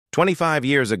25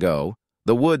 years ago,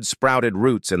 The Wood sprouted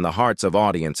roots in the hearts of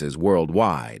audiences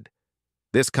worldwide.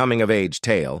 This coming-of-age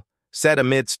tale, set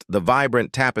amidst the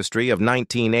vibrant tapestry of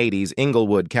 1980s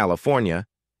Inglewood, California,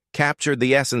 captured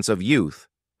the essence of youth,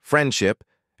 friendship,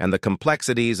 and the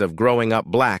complexities of growing up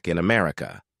black in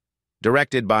America.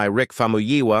 Directed by Rick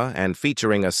Famuyiwa and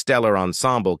featuring a stellar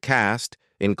ensemble cast,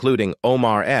 including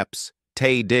Omar Epps,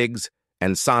 Taye Diggs,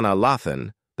 and Sanaa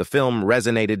Lathan, the film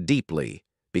resonated deeply,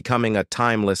 becoming a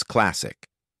timeless classic.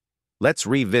 Let's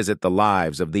revisit the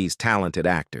lives of these talented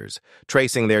actors,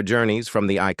 tracing their journeys from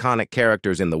the iconic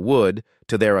characters in The Wood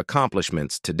to their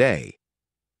accomplishments today.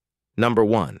 Number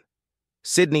 1.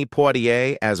 Sidney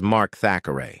Poitier as Mark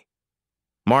Thackeray.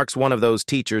 Mark's one of those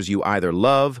teachers you either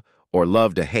love or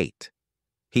love to hate.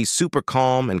 He's super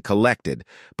calm and collected,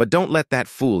 but don't let that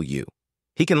fool you.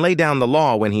 He can lay down the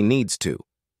law when he needs to.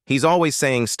 He's always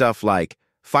saying stuff like,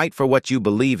 "Fight for what you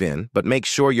believe in, but make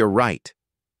sure you're right."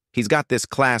 He's got this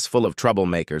class full of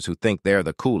troublemakers who think they're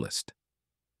the coolest.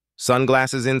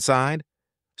 Sunglasses inside?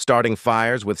 Starting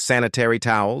fires with sanitary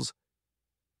towels?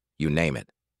 You name it.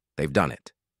 They've done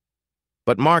it.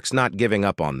 But Mark's not giving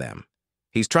up on them.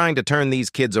 He's trying to turn these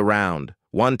kids around,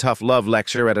 one tough love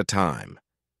lecture at a time.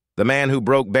 The man who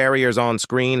broke barriers on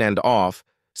screen and off,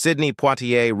 Sidney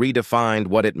Poitier redefined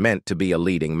what it meant to be a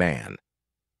leading man.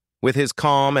 With his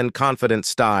calm and confident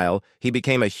style, he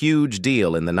became a huge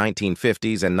deal in the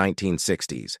 1950s and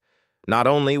 1960s. Not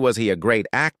only was he a great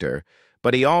actor,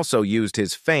 but he also used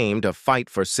his fame to fight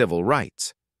for civil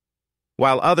rights.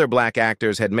 While other black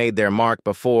actors had made their mark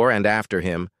before and after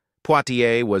him,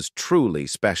 Poitier was truly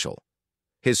special.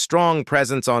 His strong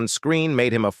presence on screen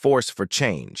made him a force for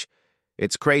change.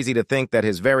 It's crazy to think that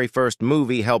his very first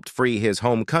movie helped free his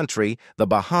home country, the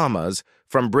Bahamas,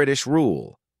 from British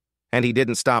rule. And he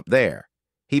didn't stop there.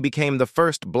 He became the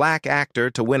first black actor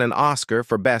to win an Oscar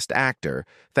for Best Actor,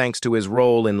 thanks to his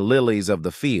role in Lilies of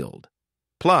the Field.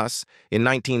 Plus, in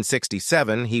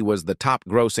 1967, he was the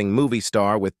top-grossing movie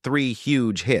star with 3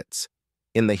 huge hits: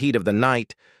 In the Heat of the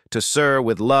Night, To Sir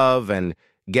with Love, and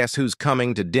Guess Who's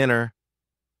Coming to Dinner?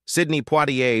 Sidney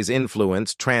Poitier's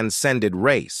influence transcended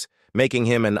race, making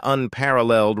him an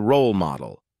unparalleled role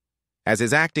model. As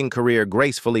his acting career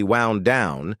gracefully wound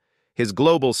down, his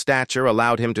global stature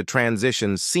allowed him to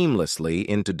transition seamlessly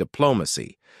into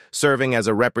diplomacy, serving as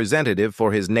a representative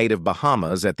for his native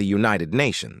Bahamas at the United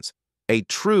Nations. A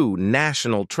true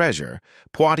national treasure,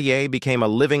 Poitier became a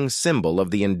living symbol of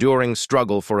the enduring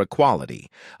struggle for equality,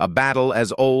 a battle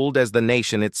as old as the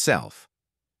nation itself.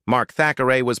 Mark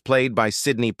Thackeray was played by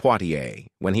Sidney Poitier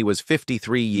when he was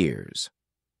 53 years.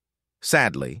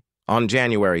 Sadly, on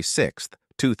January 6,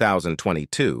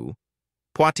 2022,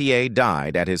 Poitier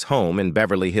died at his home in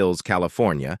Beverly Hills,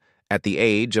 California, at the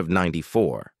age of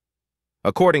 94.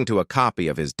 According to a copy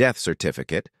of his death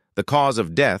certificate, the cause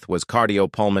of death was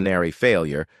cardiopulmonary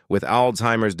failure, with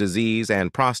Alzheimer's disease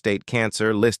and prostate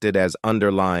cancer listed as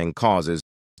underlying causes.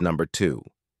 Number 2.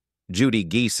 Judy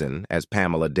Geeson as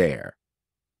Pamela Dare.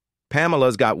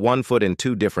 Pamela's got one foot in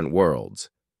 2 different worlds.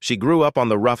 She grew up on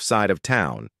the rough side of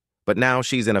town, but now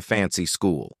she's in a fancy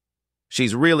school.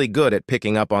 She's really good at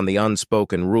picking up on the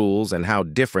unspoken rules and how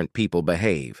different people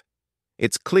behave.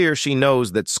 It's clear she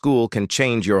knows that school can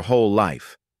change your whole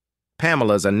life.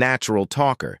 Pamela's a natural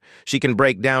talker. She can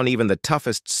break down even the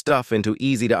toughest stuff into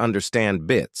easy-to-understand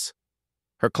bits.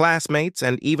 Her classmates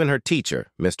and even her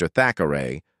teacher, Mr.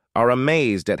 Thackeray, are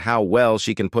amazed at how well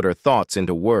she can put her thoughts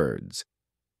into words.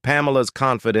 Pamela's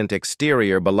confident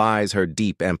exterior belies her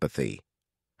deep empathy.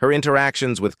 Her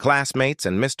interactions with classmates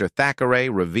and Mr. Thackeray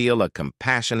reveal a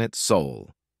compassionate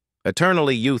soul.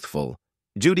 Eternally youthful,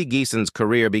 Judy Geeson's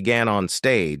career began on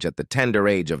stage at the tender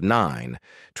age of 9,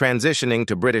 transitioning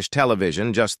to British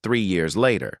television just 3 years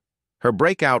later. Her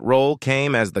breakout role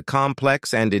came as the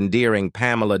complex and endearing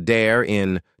Pamela Dare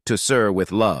in To Sir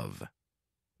with Love.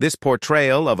 This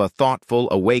portrayal of a thoughtful,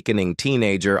 awakening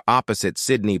teenager opposite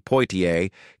Sidney Poitier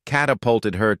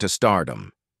catapulted her to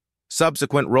stardom.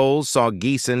 Subsequent roles saw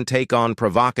Geeson take on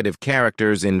provocative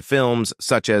characters in films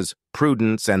such as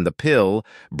Prudence and the Pill,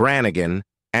 Brannigan,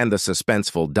 and the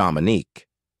suspenseful Dominique.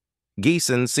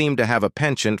 Geeson seemed to have a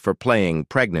penchant for playing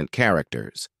pregnant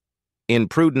characters. In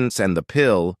Prudence and the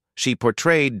Pill, she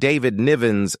portrayed David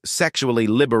Niven's sexually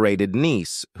liberated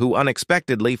niece who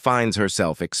unexpectedly finds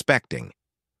herself expecting.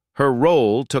 Her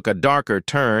role took a darker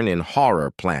turn in Horror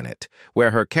Planet,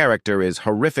 where her character is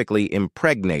horrifically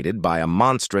impregnated by a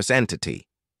monstrous entity.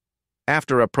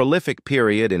 After a prolific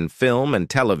period in film and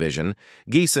television,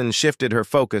 Geeson shifted her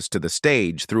focus to the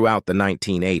stage throughout the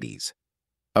 1980s.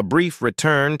 A brief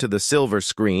return to the silver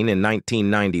screen in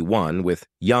 1991 with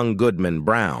Young Goodman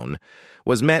Brown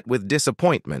was met with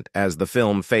disappointment as the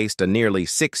film faced a nearly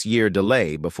 6-year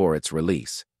delay before its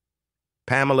release.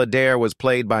 Pamela Dare was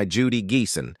played by Judy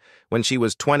Geeson when she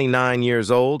was 29 years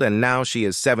old, and now she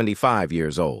is 75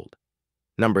 years old.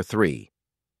 Number 3.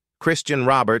 Christian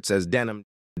Roberts as Denham.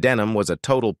 Denham was a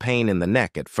total pain in the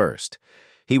neck at first.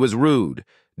 He was rude,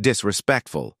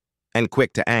 disrespectful, and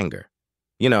quick to anger.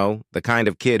 You know, the kind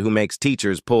of kid who makes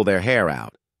teachers pull their hair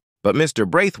out. But Mr.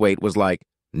 Braithwaite was like,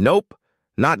 "Nope,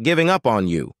 not giving up on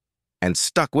you," and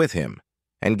stuck with him.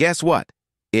 And guess what?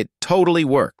 It totally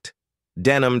worked.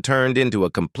 Denham turned into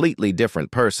a completely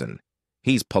different person.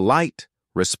 He's polite,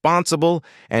 responsible,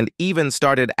 and even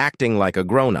started acting like a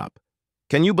grown-up.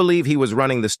 Can you believe he was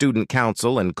running the student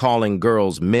council and calling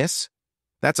girls Miss?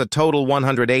 That's a total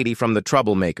 180 from the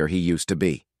troublemaker he used to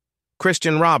be.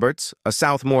 Christian Roberts, a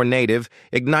Southmore native,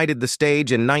 ignited the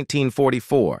stage in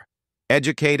 1944.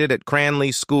 Educated at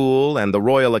Cranleigh School and the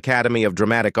Royal Academy of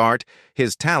Dramatic Art,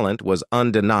 his talent was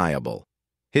undeniable.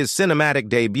 His cinematic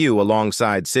debut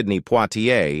alongside Sidney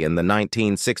Poitier in the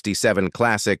 1967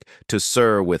 classic To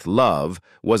Sir with Love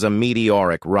was a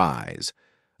meteoric rise.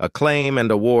 Acclaim and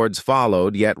awards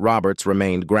followed, yet Roberts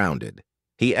remained grounded.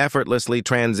 He effortlessly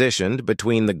transitioned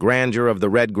between the grandeur of the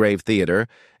Redgrave Theatre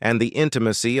and the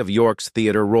intimacy of York's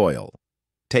Theatre Royal.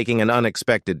 Taking an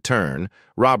unexpected turn,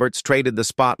 Roberts traded the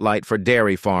spotlight for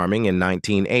dairy farming in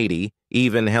 1980,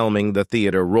 even helming the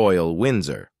Theatre Royal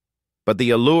Windsor. But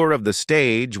the allure of the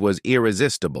stage was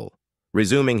irresistible.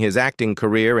 Resuming his acting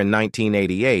career in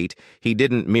 1988, he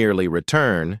didn't merely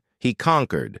return, he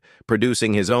conquered,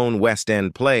 producing his own West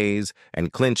End plays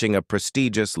and clinching a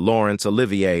prestigious Laurence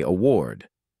Olivier Award.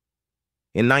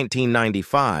 In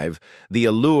 1995, the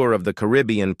allure of the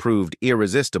Caribbean proved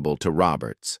irresistible to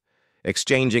Roberts.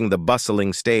 Exchanging the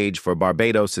bustling stage for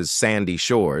Barbados's sandy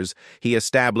shores, he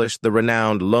established the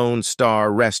renowned Lone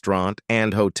Star Restaurant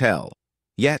and Hotel.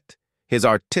 Yet, his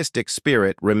artistic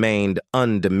spirit remained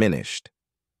undiminished.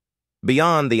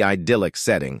 Beyond the idyllic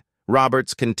setting,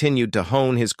 Roberts continued to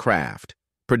hone his craft,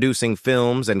 producing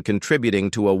films and contributing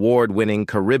to award-winning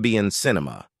Caribbean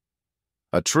cinema.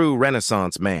 A true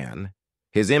Renaissance man,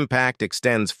 his impact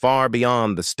extends far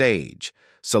beyond the stage,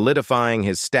 solidifying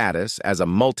his status as a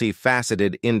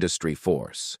multifaceted industry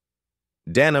force.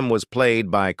 Denham was played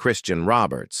by Christian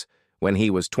Roberts when he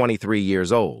was 23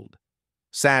 years old.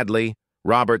 Sadly,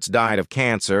 Roberts died of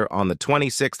cancer on the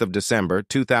 26th of December,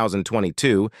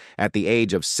 2022, at the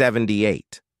age of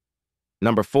 78.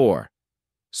 Number 4.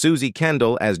 Susie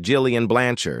Kendall as Gillian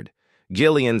Blanchard.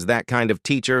 Gillian's that kind of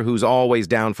teacher who's always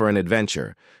down for an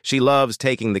adventure. She loves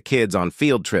taking the kids on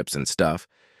field trips and stuff.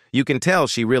 You can tell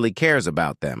she really cares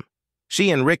about them. She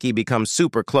and Ricky become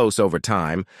super close over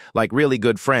time, like really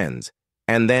good friends.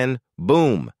 And then,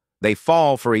 boom, they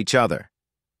fall for each other.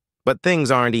 But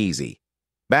things aren't easy.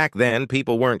 Back then,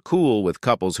 people weren't cool with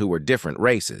couples who were different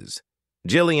races.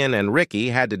 Gillian and Ricky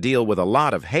had to deal with a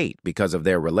lot of hate because of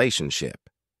their relationship.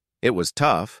 It was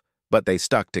tough, but they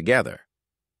stuck together.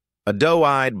 A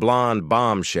doe-eyed blonde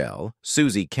bombshell,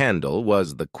 Susie Kendall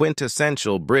was the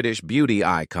quintessential British beauty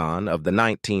icon of the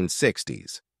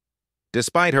 1960s.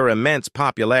 Despite her immense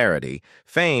popularity,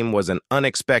 fame was an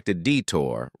unexpected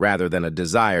detour rather than a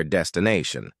desired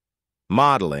destination.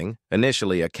 Modeling,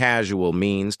 initially a casual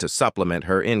means to supplement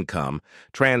her income,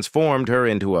 transformed her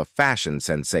into a fashion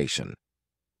sensation.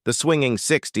 The swinging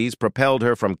 60s propelled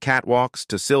her from catwalks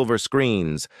to silver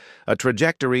screens, a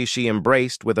trajectory she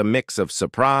embraced with a mix of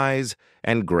surprise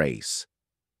and grace.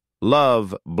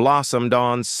 Love blossomed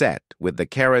on set with the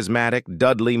charismatic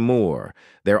Dudley Moore,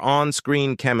 their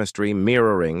on-screen chemistry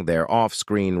mirroring their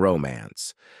off-screen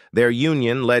romance. Their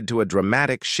union led to a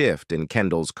dramatic shift in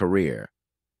Kendall's career.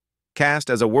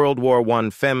 Cast as a World War I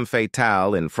femme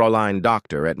fatale in Fräulein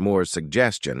Doctor at Moore's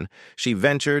suggestion, she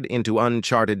ventured into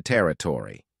uncharted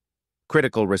territory.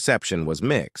 Critical reception was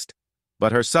mixed,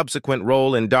 but her subsequent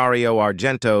role in Dario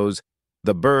Argento's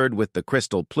The Bird with the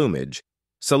Crystal Plumage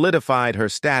solidified her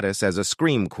status as a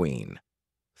scream queen.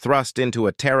 Thrust into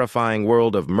a terrifying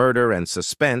world of murder and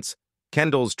suspense,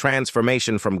 Kendall's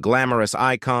transformation from glamorous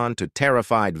icon to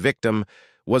terrified victim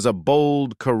was a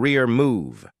bold career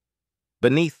move.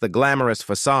 Beneath the glamorous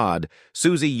facade,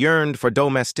 Susie yearned for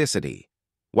domesticity.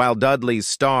 While Dudley's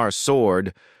star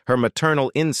soared, her maternal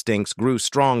instincts grew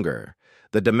stronger.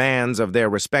 The demands of their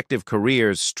respective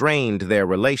careers strained their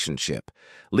relationship,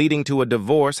 leading to a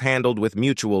divorce handled with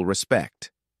mutual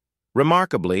respect.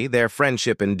 Remarkably, their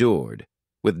friendship endured,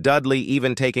 with Dudley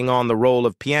even taking on the role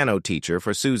of piano teacher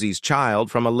for Susie's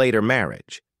child from a later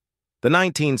marriage. The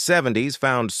 1970s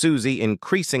found Susie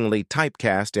increasingly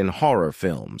typecast in horror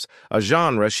films, a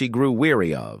genre she grew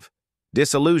weary of.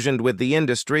 Disillusioned with the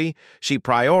industry, she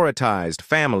prioritized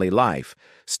family life,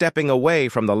 stepping away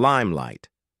from the limelight.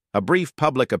 A brief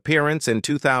public appearance in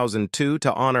 2002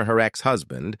 to honor her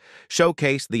ex-husband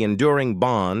showcased the enduring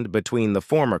bond between the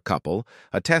former couple,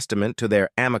 a testament to their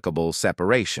amicable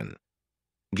separation.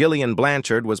 Gillian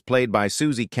Blanchard was played by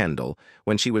Susie Kendall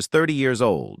when she was 30 years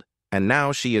old, and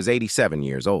now she is 87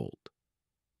 years old.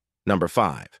 Number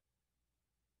 5.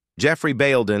 Jeffrey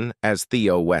Bayldon as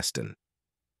Theo Weston.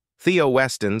 Theo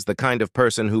Weston's the kind of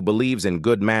person who believes in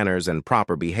good manners and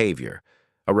proper behavior,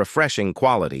 a refreshing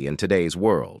quality in today's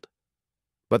world.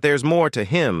 But there's more to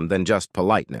him than just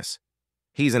politeness.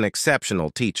 He's an exceptional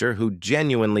teacher who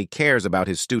genuinely cares about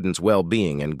his students'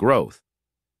 well-being and growth.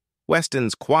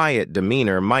 Weston's quiet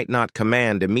demeanor might not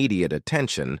command immediate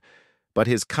attention, but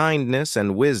his kindness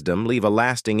and wisdom leave a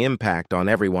lasting impact on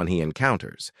everyone he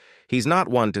encounters. He's not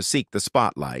one to seek the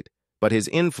spotlight, but his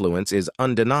influence is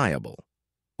undeniable.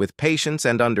 With patience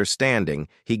and understanding,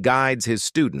 he guides his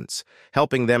students,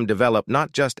 helping them develop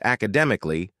not just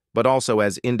academically, but also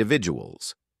as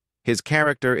individuals. His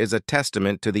character is a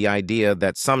testament to the idea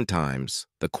that sometimes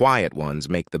the quiet ones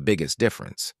make the biggest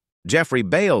difference. Jeffrey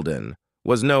Bayldon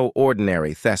was no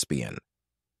ordinary thespian.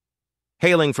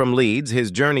 Hailing from Leeds, his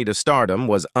journey to stardom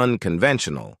was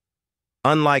unconventional.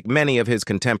 Unlike many of his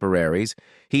contemporaries,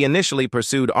 he initially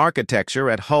pursued architecture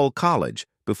at Hull College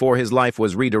before his life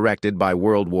was redirected by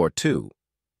World War II.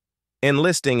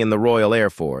 Enlisting in the Royal Air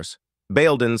Force,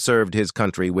 Bayldon served his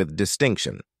country with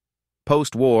distinction.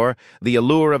 Post-war, the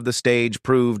allure of the stage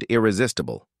proved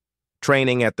irresistible.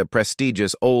 Training at the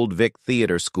prestigious Old Vic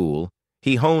Theatre School,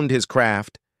 he honed his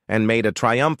craft and made a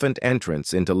triumphant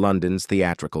entrance into London's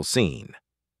theatrical scene.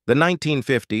 The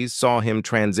 1950s saw him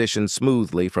transition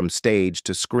smoothly from stage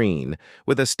to screen,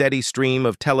 with a steady stream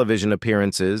of television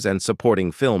appearances and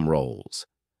supporting film roles.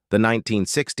 The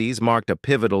 1960s marked a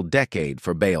pivotal decade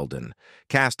for Bayldon.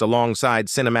 Cast alongside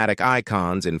cinematic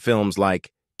icons in films like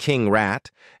King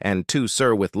Rat and To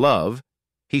Sir with Love,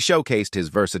 he showcased his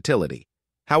versatility.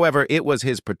 However, it was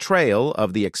his portrayal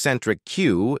of the eccentric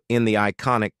Q in the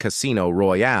iconic Casino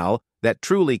Royale that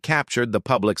truly captured the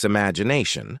public's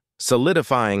imagination,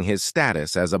 solidifying his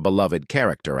status as a beloved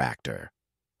character actor.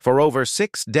 For over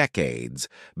 6 decades,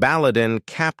 Bayldon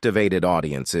captivated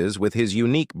audiences with his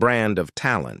unique brand of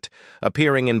talent,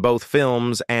 appearing in both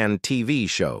films and TV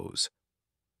shows.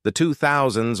 The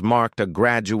 2000s marked a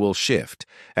gradual shift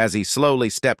as he slowly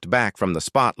stepped back from the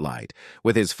spotlight,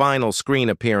 with his final screen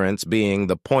appearance being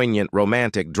the poignant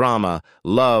romantic drama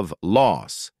Love,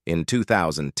 Loss in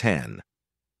 2010.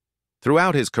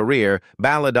 Throughout his career,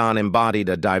 Bayldon embodied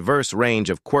a diverse range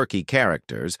of quirky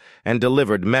characters and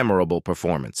delivered memorable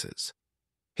performances.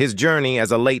 His journey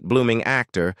as a late-blooming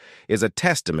actor is a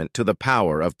testament to the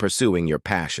power of pursuing your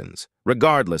passions,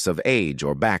 regardless of age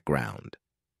or background.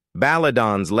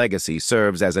 Bayldon's legacy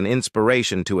serves as an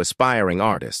inspiration to aspiring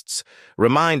artists,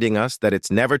 reminding us that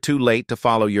it's never too late to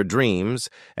follow your dreams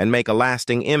and make a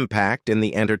lasting impact in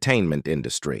the entertainment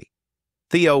industry.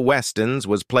 Theo Weston's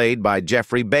was played by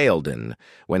Jeffrey Bayldon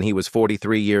when he was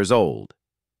 43 years old.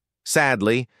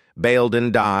 Sadly,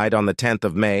 Bayldon died on the 10th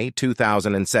of May,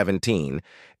 2017,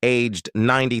 aged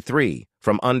 93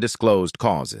 from undisclosed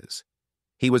causes.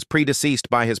 He was predeceased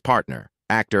by his partner,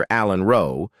 actor Alan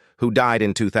Rowe, who died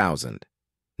in 2000.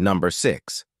 Number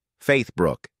 6. Faith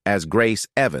Brooke as Grace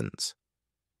Evans.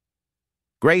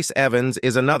 Grace Evans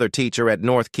is another teacher at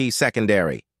North Key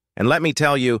Secondary. And let me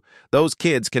tell you, those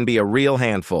kids can be a real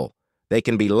handful. They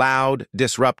can be loud,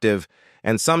 disruptive,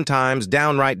 and sometimes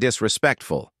downright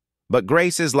disrespectful. But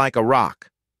Grace is like a rock.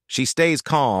 She stays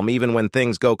calm even when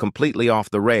things go completely off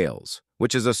the rails,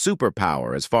 which is a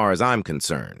superpower as far as I'm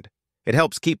concerned. It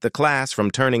helps keep the class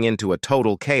from turning into a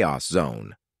total chaos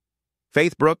zone.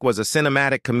 Faith Brooke was a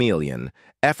cinematic chameleon,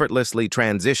 effortlessly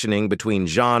transitioning between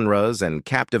genres and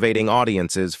captivating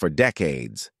audiences for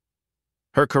decades.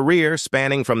 Her career,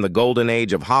 spanning from the golden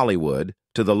age of Hollywood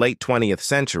to the late 20th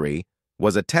century,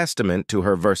 was a testament to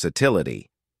her versatility.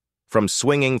 From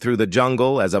swinging through the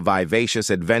jungle as a vivacious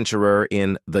adventurer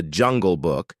in The Jungle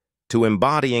Book to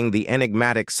embodying the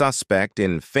enigmatic suspect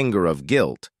in Finger of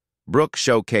Guilt, Brooke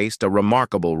showcased a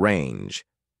remarkable range.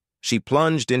 She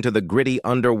plunged into the gritty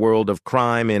underworld of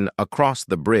crime in Across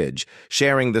the Bridge,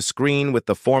 sharing the screen with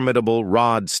the formidable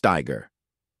Rod Steiger.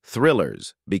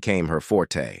 Thrillers became her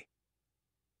forte.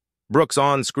 Brooke's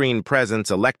on-screen presence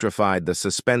electrified the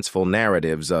suspenseful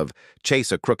narratives of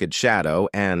Chase a Crooked Shadow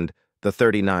and The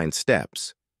 39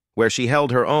 Steps, where she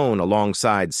held her own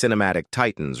alongside cinematic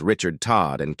titans Richard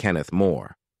Todd and Kenneth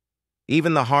More.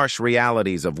 Even the harsh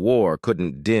realities of war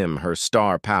couldn't dim her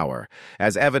star power,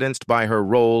 as evidenced by her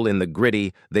role in the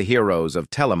gritty The Heroes of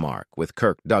Telemark with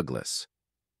Kirk Douglas.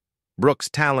 Brooke's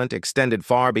talent extended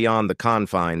far beyond the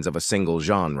confines of a single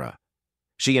genre.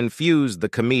 She infused the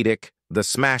comedic, the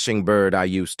smashing bird I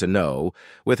used to know,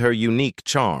 with her unique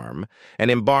charm, and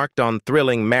embarked on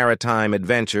thrilling maritime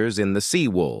adventures in The Sea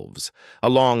Wolves,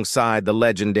 alongside the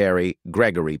legendary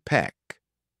Gregory Peck.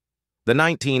 The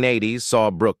 1980s saw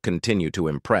Brooke continue to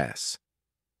impress.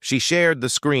 She shared the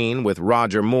screen with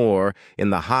Roger Moore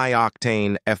in the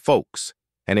high-octane Folks,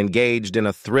 and engaged in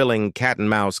a thrilling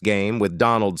cat-and-mouse game with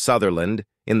Donald Sutherland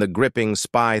in the gripping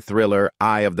spy thriller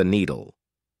Eye of the Needle.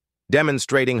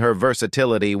 Demonstrating her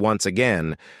versatility once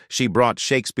again, she brought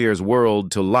Shakespeare's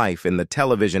world to life in the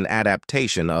television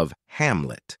adaptation of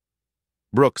Hamlet.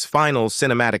 Brooke's final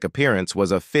cinematic appearance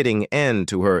was a fitting end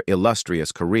to her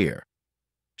illustrious career.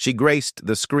 She graced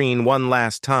the screen one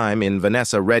last time in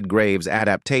Vanessa Redgrave's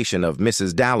adaptation of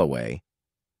Mrs. Dalloway.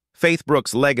 Faith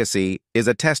Brooke's legacy is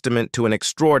a testament to an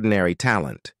extraordinary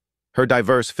talent. Her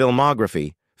diverse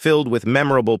filmography, filled with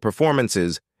memorable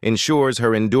performances, ensures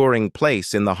her enduring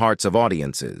place in the hearts of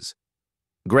audiences.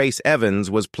 Grace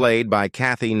Evans was played by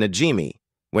Kathy Najimy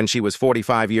when she was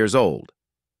 45 years old.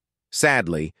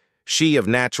 Sadly, she of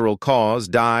natural cause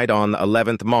died on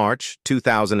 11th March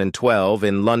 2012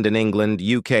 in London, England,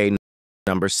 UK.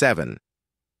 Number 7.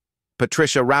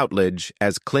 Patricia Routledge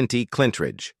as Clinty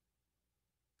Clintridge.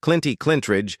 Clinty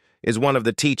Clintridge is one of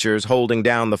the teachers holding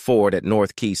down the fort at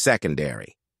North Key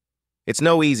Secondary. It's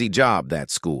no easy job, that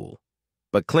school.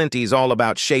 But Clinty's all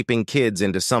about shaping kids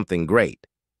into something great.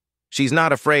 She's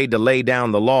not afraid to lay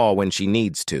down the law when she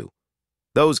needs to.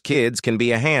 Those kids can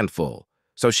be a handful,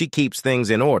 so she keeps things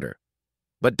in order.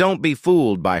 But don't be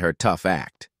fooled by her tough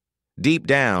act. Deep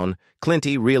down,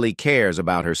 Clinty really cares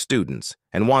about her students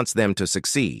and wants them to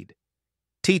succeed.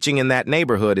 Teaching in that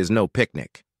neighborhood is no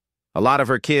picnic. A lot of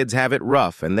her kids have it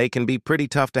rough and they can be pretty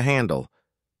tough to handle.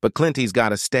 But Clinty's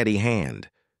got a steady hand.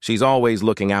 She's always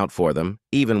looking out for them,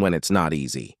 even when it's not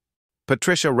easy.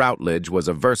 Patricia Routledge was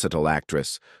a versatile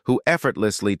actress who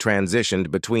effortlessly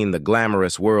transitioned between the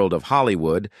glamorous world of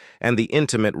Hollywood and the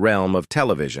intimate realm of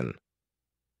television.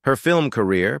 Her film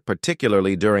career,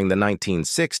 particularly during the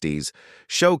 1960s,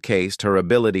 showcased her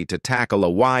ability to tackle a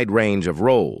wide range of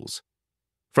roles.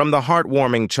 From the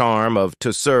heartwarming charm of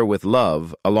To Sir with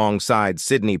Love alongside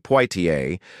Sidney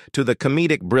Poitier to the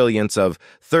comedic brilliance of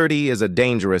 30 is a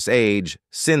Dangerous Age,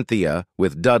 Cynthia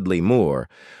with Dudley Moore,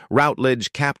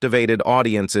 Routledge captivated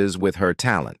audiences with her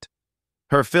talent.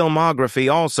 Her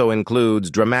filmography also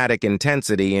includes dramatic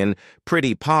intensity in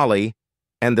Pretty Polly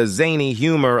and the zany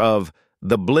humor of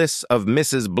The Bliss of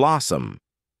Mrs. Blossom.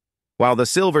 While the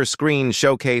silver screen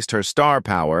showcased her star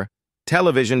power,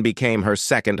 television became her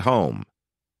second home.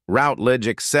 Routledge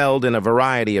excelled in a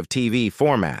variety of TV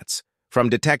formats, from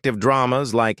detective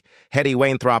dramas like Hetty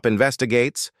Wainthropp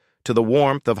Investigates to the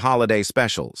warmth of holiday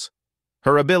specials.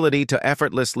 Her ability to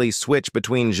effortlessly switch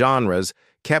between genres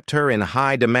kept her in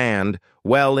high demand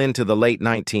well into the late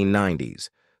 1990s,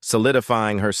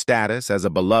 solidifying her status as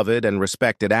a beloved and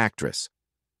respected actress.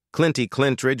 Clinty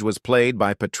Clintridge was played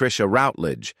by Patricia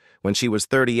Routledge when she was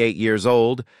 38 years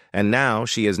old, and now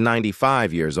she is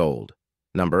 95 years old.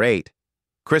 Number 8.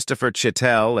 Christopher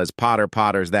Chittell as Potter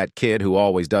Potter's that kid who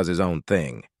always does his own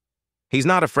thing. He's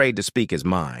not afraid to speak his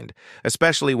mind,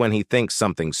 especially when he thinks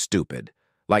something stupid,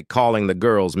 like calling the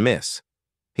girls miss.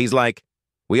 He's like,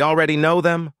 "We already know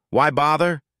them, why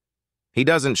bother?" He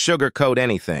doesn't sugarcoat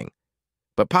anything.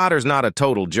 But Potter's not a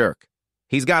total jerk.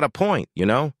 He's got a point, you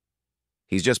know?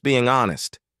 He's just being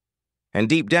honest. And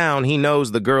deep down, he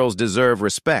knows the girls deserve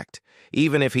respect,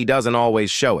 even if he doesn't always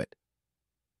show it.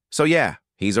 So yeah,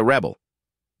 he's a rebel.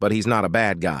 But he's not a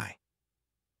bad guy.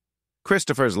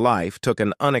 Christopher's life took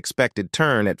an unexpected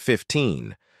turn at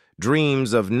 15.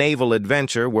 Dreams of naval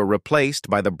adventure were replaced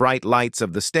by the bright lights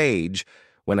of the stage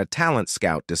when a talent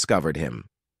scout discovered him.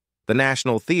 The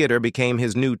National Theater became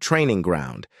his new training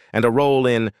ground, and a role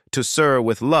in To Sir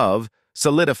with Love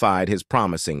solidified his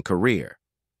promising career.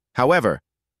 However,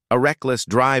 a reckless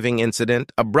driving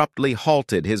incident abruptly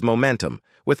halted his momentum,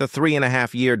 with a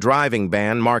 3.5-year driving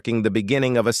ban marking the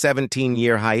beginning of a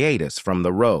 17-year hiatus from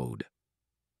the road.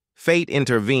 Fate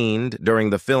intervened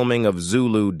during the filming of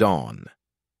Zulu Dawn.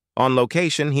 On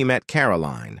location, he met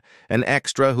Caroline, an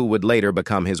extra who would later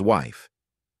become his wife.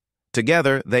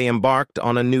 Together, they embarked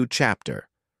on a new chapter,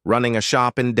 running a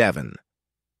shop in Devon.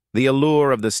 The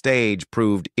allure of the stage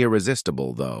proved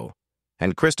irresistible, though,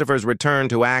 and Christopher's return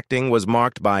to acting was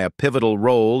marked by a pivotal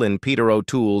role in Peter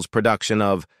O'Toole's production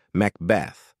of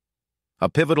Macbeth. A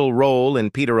pivotal role in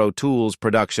Peter O'Toole's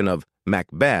production of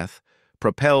Macbeth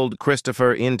propelled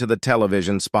Christopher into the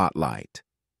television spotlight.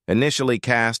 Initially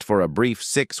cast for a brief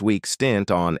 6-week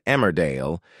stint on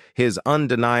Emmerdale, his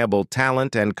undeniable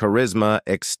talent and charisma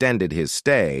extended his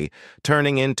stay,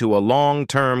 turning into a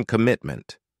long-term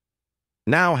commitment.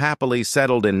 Now happily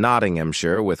settled in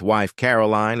Nottinghamshire with wife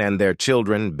Caroline and their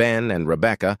children Ben and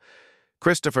Rebecca,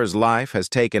 Christopher's life has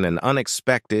taken an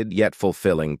unexpected yet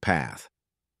fulfilling path.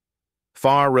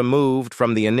 Far removed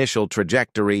from the initial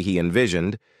trajectory he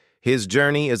envisioned, his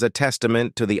journey is a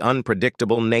testament to the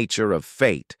unpredictable nature of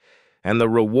fate and the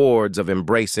rewards of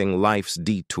embracing life's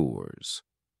detours.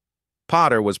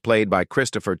 Potter was played by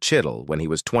Christopher Chittell when he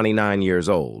was 29 years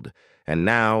old, and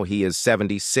now he is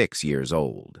 76 years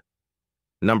old.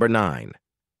 Number 9.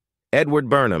 Edward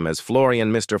Burnham as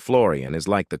Florian Mr. Florian is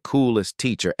like the coolest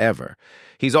teacher ever.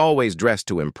 He's always dressed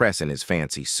to impress in his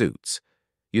fancy suits.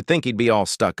 You'd think he'd be all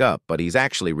stuck up, but he's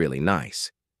actually really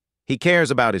nice. He cares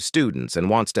about his students and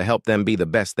wants to help them be the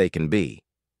best they can be.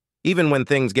 Even when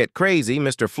things get crazy,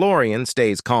 Mr. Florian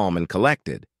stays calm and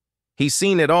collected. He's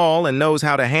seen it all and knows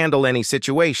how to handle any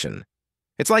situation.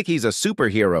 It's like he's a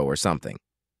superhero or something.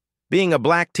 Being a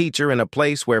black teacher in a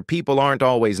place where people aren't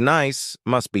always nice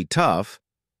must be tough,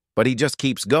 but he just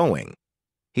keeps going.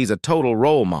 He's a total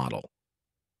role model.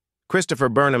 Christopher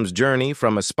Burnham's journey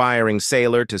from aspiring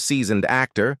sailor to seasoned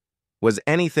actor was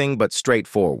anything but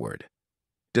straightforward.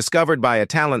 Discovered by a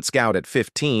talent scout at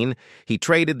 15, he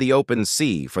traded the open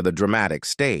sea for the dramatic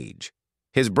stage.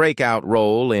 His breakout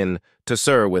role in To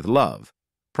Sir with Love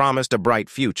promised a bright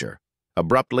future,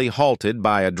 abruptly halted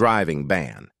by a driving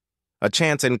ban. A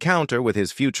chance encounter with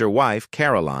his future wife,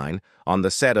 Caroline, on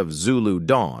the set of Zulu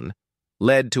Dawn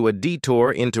led to a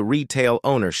detour into retail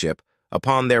ownership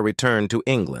upon their return to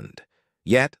England.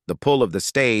 Yet, the pull of the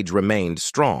stage remained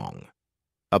strong.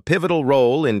 A pivotal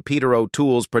role in Peter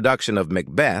O'Toole's production of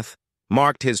Macbeth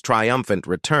marked his triumphant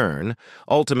return,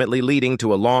 ultimately leading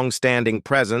to a long-standing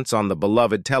presence on the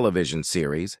beloved television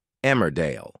series,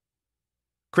 Emmerdale.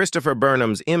 Christopher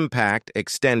Burnham's impact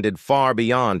extended far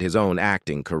beyond his own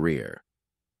acting career.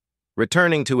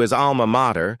 Returning to his alma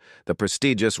mater, the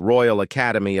prestigious Royal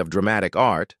Academy of Dramatic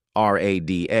Art,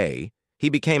 RADA, he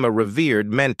became a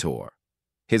revered mentor.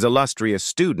 His illustrious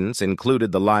students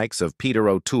included the likes of Peter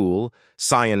O'Toole,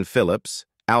 Sion Phillips,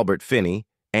 Albert Finney,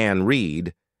 Anne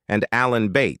Reid, and Alan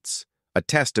Bates, a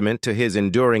testament to his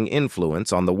enduring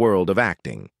influence on the world of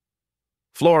acting.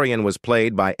 Florian was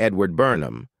played by Edward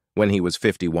Burnham when he was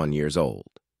 51 years old.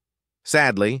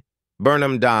 Sadly,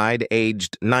 Burnham died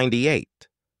aged 98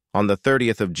 on the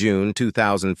 30th of June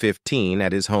 2015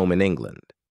 at his home in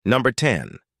England. Number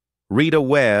 10. Rita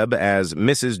Webb as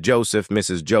Mrs. Joseph.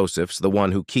 Mrs. Joseph's the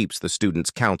one who keeps the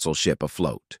students' council ship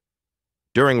afloat.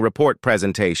 During report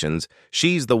presentations,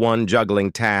 she's the one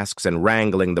juggling tasks and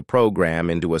wrangling the program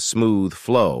into a smooth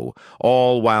flow,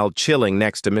 all while chilling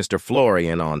next to Mr.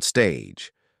 Florian on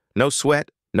stage. No sweat,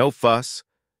 no fuss,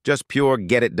 just pure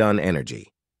get-it-done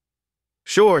energy.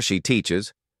 Sure, she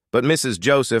teaches, but Mrs.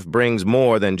 Joseph brings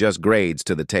more than just grades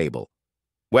to the table.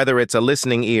 Whether it's a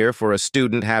listening ear for a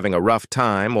student having a rough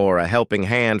time or a helping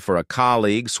hand for a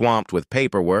colleague swamped with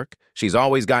paperwork, she's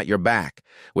always got your back.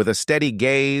 With a steady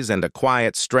gaze and a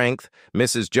quiet strength,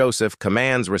 Mrs. Joseph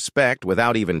commands respect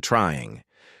without even trying.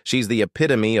 She's the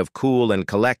epitome of cool and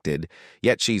collected,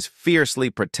 yet she's fiercely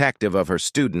protective of her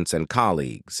students and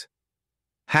colleagues.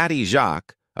 Hattie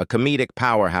Jacques, a comedic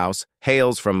powerhouse,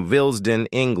 hails from Willesden,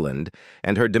 England,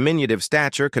 and her diminutive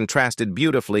stature contrasted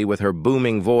beautifully with her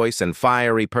booming voice and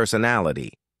fiery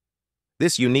personality.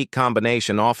 This unique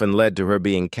combination often led to her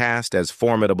being cast as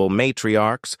formidable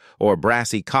matriarchs or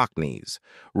brassy cockneys,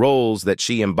 roles that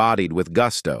she embodied with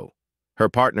gusto. Her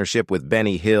partnership with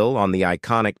Benny Hill on the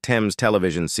iconic Thames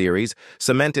television series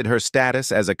cemented her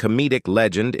status as a comedic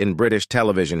legend in British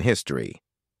television history.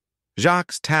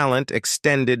 Jacques' talent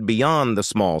extended beyond the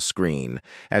small screen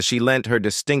as she lent her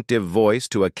distinctive voice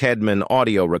to a Kedman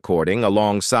audio recording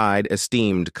alongside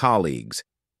esteemed colleagues.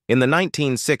 In the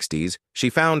 1960s, she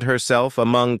found herself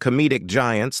among comedic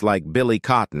giants like Billy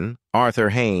Cotton, Arthur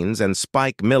Haynes, and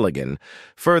Spike Milligan,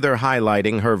 further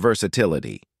highlighting her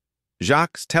versatility.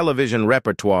 Jacques' television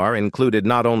repertoire included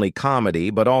not only comedy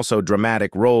but also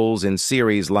dramatic roles in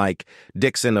series like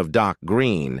Dixon of Dock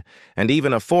Green, and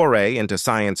even a foray into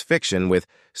science fiction with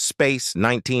Space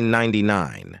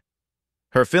 1999.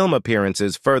 Her film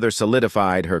appearances further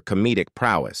solidified her comedic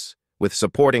prowess, with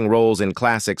supporting roles in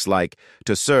classics like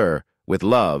To Sir with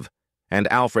Love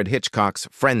and Alfred Hitchcock's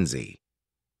Frenzy.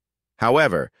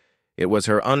 However, it was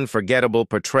her unforgettable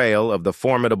portrayal of the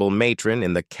formidable matron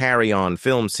in the Carry On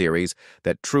film series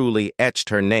that truly etched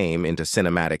her name into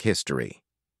cinematic history.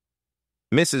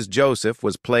 Mrs. Joseph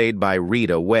was played by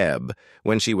Rita Webb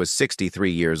when she was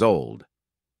 63 years old.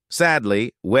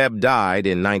 Sadly, Webb died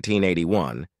in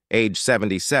 1981, age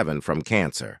 77 from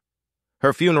cancer.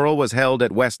 Her funeral was held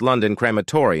at West London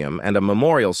Crematorium and a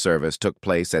memorial service took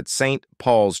place at St.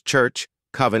 Paul's Church,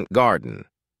 Covent Garden.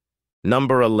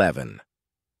 Number 11.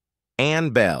 Anne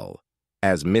Bell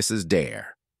as Mrs.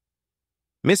 Dare.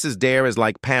 Mrs. Dare is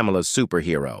like Pamela's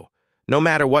superhero. No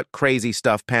matter what crazy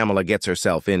stuff Pamela gets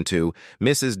herself into,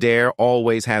 Mrs. Dare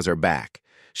always has her back.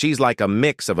 She's like a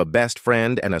mix of a best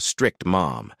friend and a strict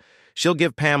mom. She'll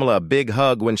give Pamela a big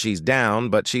hug when she's down,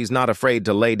 but she's not afraid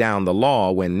to lay down the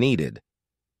law when needed.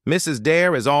 Mrs.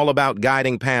 Dare is all about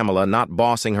guiding Pamela, not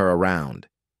bossing her around.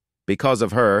 Because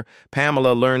of her,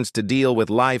 Pamela learns to deal with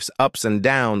life's ups and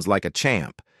downs like a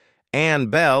champ. Anne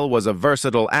Bell was a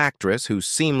versatile actress who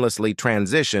seamlessly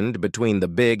transitioned between the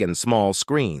big and small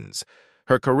screens.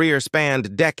 Her career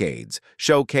spanned decades,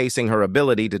 showcasing her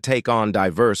ability to take on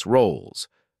diverse roles.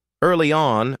 Early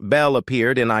on, Bell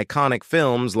appeared in iconic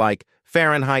films like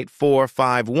Fahrenheit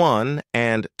 451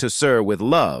 and To Sir with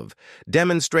Love,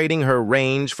 demonstrating her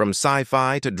range from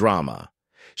sci-fi to drama.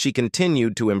 She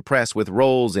continued to impress with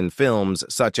roles in films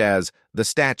such as The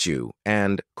Statue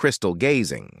and Crystal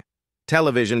Gazing.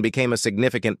 Television became a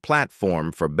significant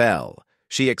platform for Bell.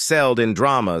 She excelled in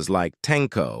dramas like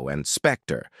Tenko and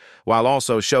Spectre, while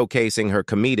also showcasing her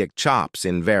comedic chops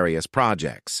in various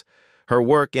projects. Her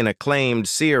work in acclaimed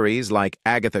series like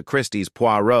Agatha Christie's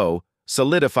Poirot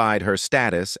solidified her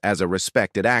status as a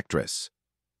respected actress.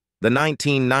 The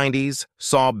 1990s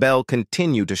saw Bell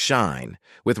continue to shine,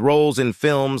 with roles in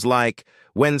films like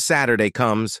When Saturday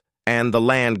Comes and The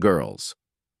Land Girls.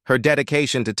 Her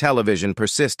dedication to television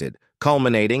persisted,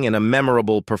 culminating in a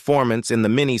memorable performance in the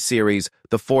miniseries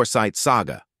The Forsyte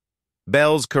Saga.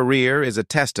 Bell's career is a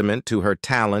testament to her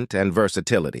talent and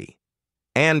versatility.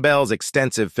 Anne Bell's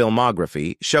extensive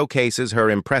filmography showcases her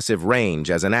impressive range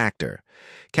as an actor,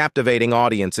 captivating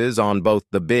audiences on both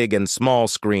the big and small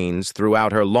screens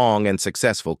throughout her long and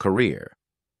successful career.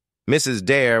 Mrs.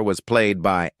 Dare was played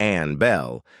by Anne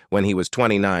Bell when he was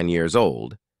 29 years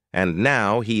old, and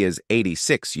now he is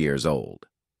 86 years old.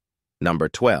 Number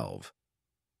 12.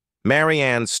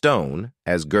 Marianne Stone,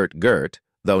 as Gert Gert,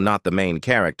 though not the main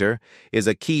character, is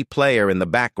a key player in the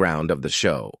background of the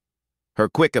show. Her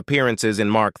quick appearances in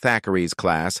Mark Thackeray's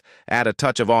class add a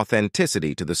touch of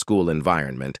authenticity to the school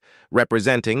environment,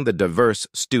 representing the diverse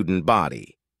student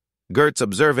body. Gert's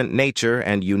observant nature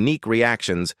and unique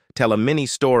reactions tell a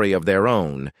mini-story of their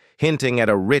own, hinting at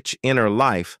a rich inner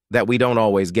life that we don't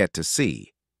always get to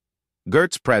see.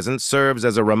 Gert's presence serves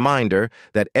as a reminder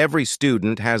that every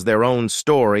student has their own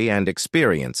story and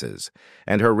experiences,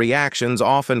 and her reactions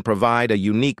often provide a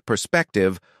unique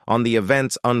perspective on the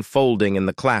events unfolding in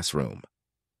the classroom.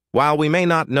 While we may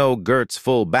not know Gert's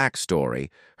full backstory,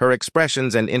 her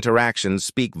expressions and interactions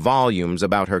speak volumes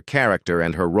about her character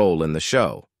and her role in the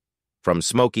show. From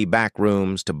smoky back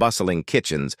rooms to bustling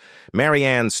kitchens,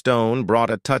 Marianne Stone brought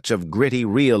a touch of gritty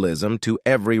realism to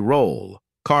every role,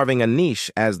 carving a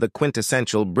niche as the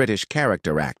quintessential British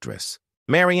character actress.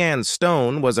 Marianne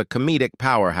Stone was a comedic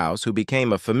powerhouse who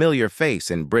became a familiar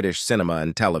face in British cinema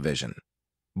and television.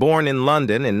 Born in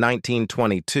London in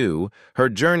 1922, her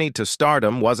journey to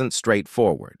stardom wasn't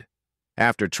straightforward.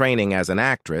 After training as an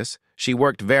actress, she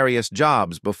worked various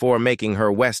jobs before making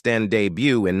her West End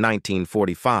debut in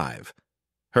 1945.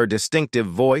 Her distinctive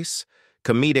voice,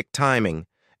 comedic timing,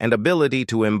 and ability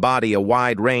to embody a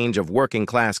wide range of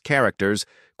working-class characters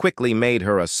quickly made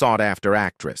her a sought-after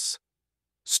actress.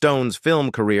 Stone's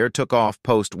film career took off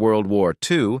post-World War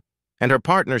II, and her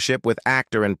partnership with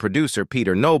actor and producer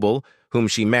Peter Noble, whom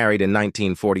she married in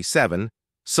 1947,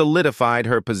 solidified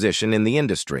her position in the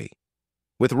industry.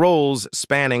 With roles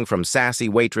spanning from sassy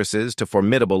waitresses to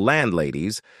formidable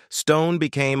landladies, Stone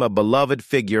became a beloved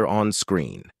figure on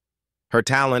screen. Her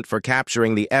talent for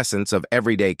capturing the essence of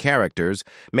everyday characters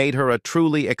made her a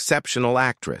truly exceptional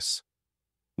actress.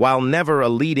 While never a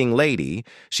leading lady,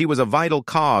 she was a vital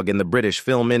cog in the British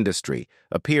film industry,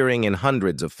 appearing in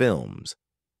hundreds of films.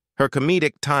 Her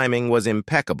comedic timing was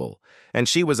impeccable, and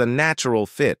she was a natural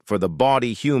fit for the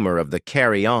bawdy humor of the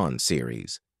Carry On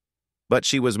series. But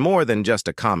she was more than just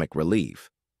a comic relief.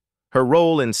 Her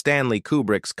role in Stanley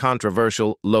Kubrick's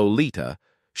controversial Lolita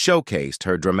showcased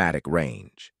her dramatic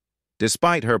range.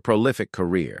 Despite her prolific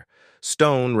career,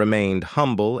 Stone remained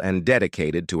humble and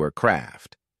dedicated to her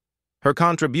craft. Her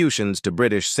contributions to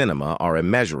British cinema are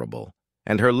immeasurable,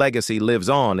 and her legacy lives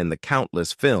on in the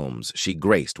countless films she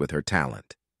graced with her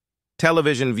talent.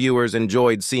 Television viewers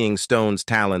enjoyed seeing Stone's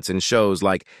talents in shows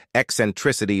like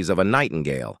Eccentricities of a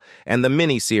Nightingale and the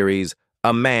miniseries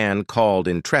A Man Called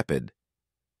Intrepid.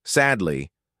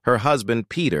 Sadly, her husband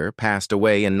Peter passed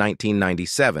away in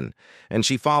 1997, and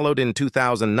she followed in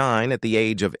 2009 at the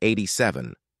age of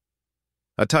 87.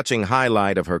 A touching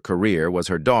highlight of her career was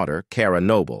her daughter, Cara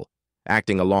Noble,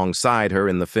 acting alongside her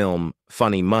in the film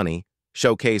Funny Money,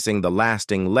 showcasing the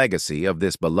lasting legacy of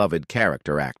this beloved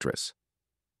character actress.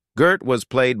 Gert was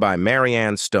played by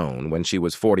Marianne Stone when she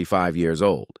was 45 years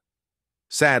old.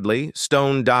 Sadly,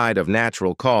 Stone died of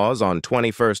natural cause on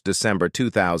 21st December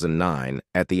 2009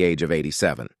 at the age of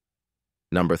 87.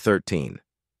 Number 13.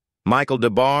 Michael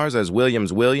DeBars as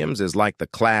Williams is like the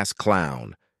class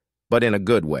clown, but in a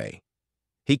good way.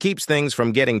 He keeps things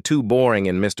from getting too boring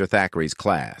in Mr. Thackeray's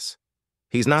class.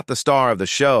 He's not the star of the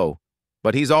show,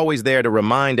 but he's always there to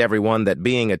remind everyone that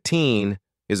being a teen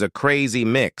is a crazy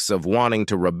mix of wanting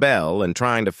to rebel and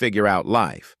trying to figure out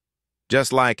life.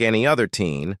 Just like any other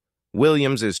teen,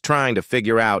 Williams is trying to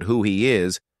figure out who he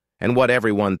is and what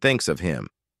everyone thinks of him.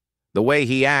 The way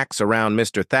he acts around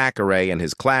Mr. Thackeray and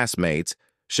his classmates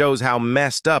shows how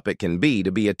messed up it can be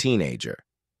to be a teenager.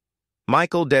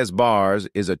 Michael DeBars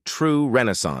is a true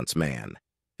Renaissance man,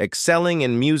 excelling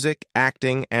in music,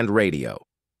 acting, and radio.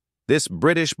 This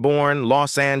British-born,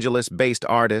 Los Angeles-based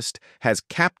artist has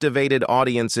captivated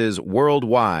audiences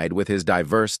worldwide with his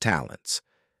diverse talents.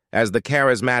 As the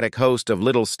charismatic host of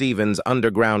Little Steven's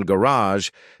Underground Garage,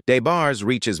 DeBars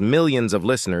reaches millions of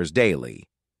listeners daily.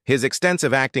 His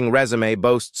extensive acting resume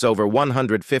boasts over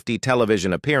 150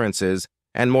 television appearances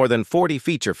and more than 40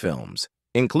 feature films,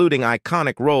 including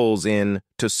iconic roles in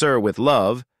To Sir with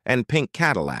Love and Pink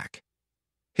Cadillac.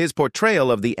 His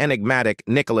portrayal of the enigmatic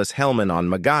Nicholas Hellman on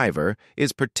MacGyver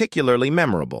is particularly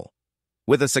memorable.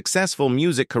 With a successful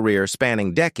music career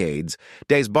spanning decades,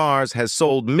 DeBars has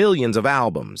sold millions of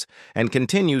albums and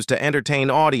continues to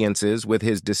entertain audiences with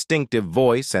his distinctive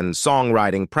voice and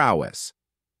songwriting prowess.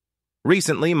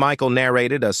 Recently, Michael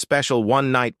narrated a special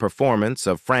one-night performance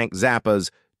of Frank Zappa's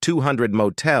 200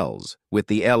 Motels with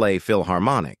the LA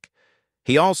Philharmonic.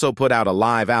 He also put out a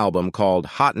live album called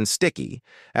Hot and Sticky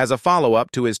as a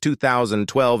follow-up to his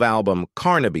 2012 album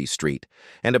Carnaby Street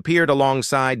and appeared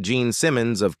alongside Gene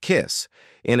Simmons of Kiss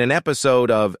in an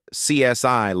episode of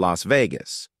CSI Las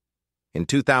Vegas. In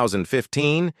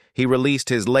 2015, he released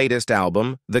his latest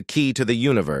album, The Key to the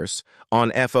Universe,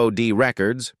 on FOD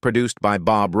Records, produced by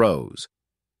Bob Rose.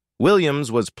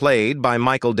 Williams was played by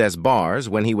Michael DeBars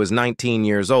when he was 19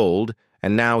 years old,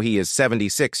 and now he is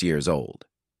 76 years old.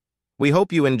 We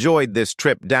hope you enjoyed this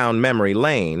trip down memory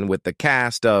lane with the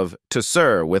cast of To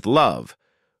Sir with Love.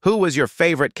 Who was your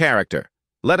favorite character?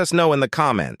 Let us know in the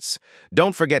comments.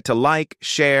 Don't forget to like,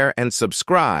 share, and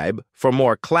subscribe for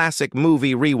more classic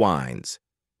movie rewinds.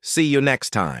 See you next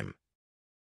time.